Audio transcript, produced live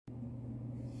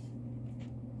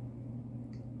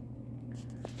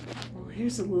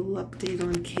here's a little update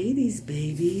on KayDee's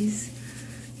babies.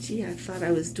 Gee, I thought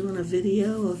I was doing a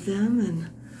video of them, and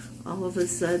all of a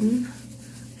sudden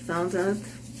found out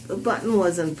the button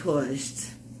wasn't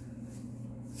pushed.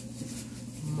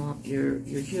 Mom, your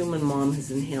human mom has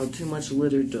inhaled too much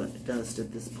litter dust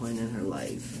at this point in her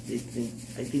life.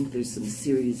 I think there's some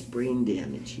serious brain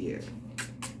damage here.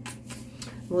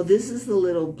 Well, this is the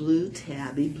little blue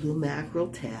tabby, blue mackerel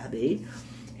tabby.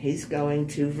 He's going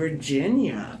to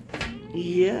Virginia.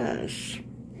 Yes.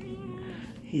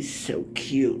 He's so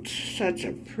cute. Such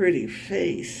a pretty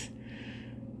face.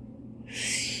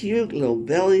 Cute little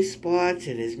belly spots,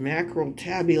 and his mackerel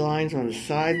tabby lines on the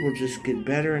side will just get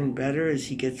better and better as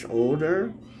he gets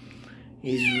older.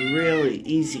 He's really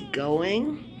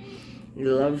easygoing. He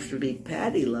loves to be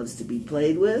pet. He loves to be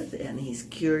played with, and he's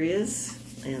curious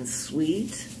and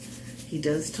sweet. He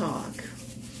does talk.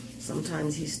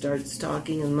 Sometimes he starts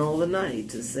talking in the middle of the night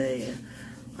to say,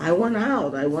 I want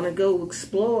out, I want to go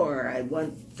explore, I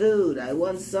want food, I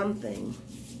want something.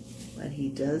 But he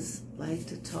does like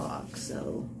to talk,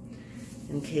 so.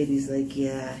 And KayDee's like,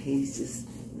 yeah, he's just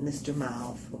Mr.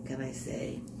 Mouth, what can I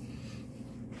say?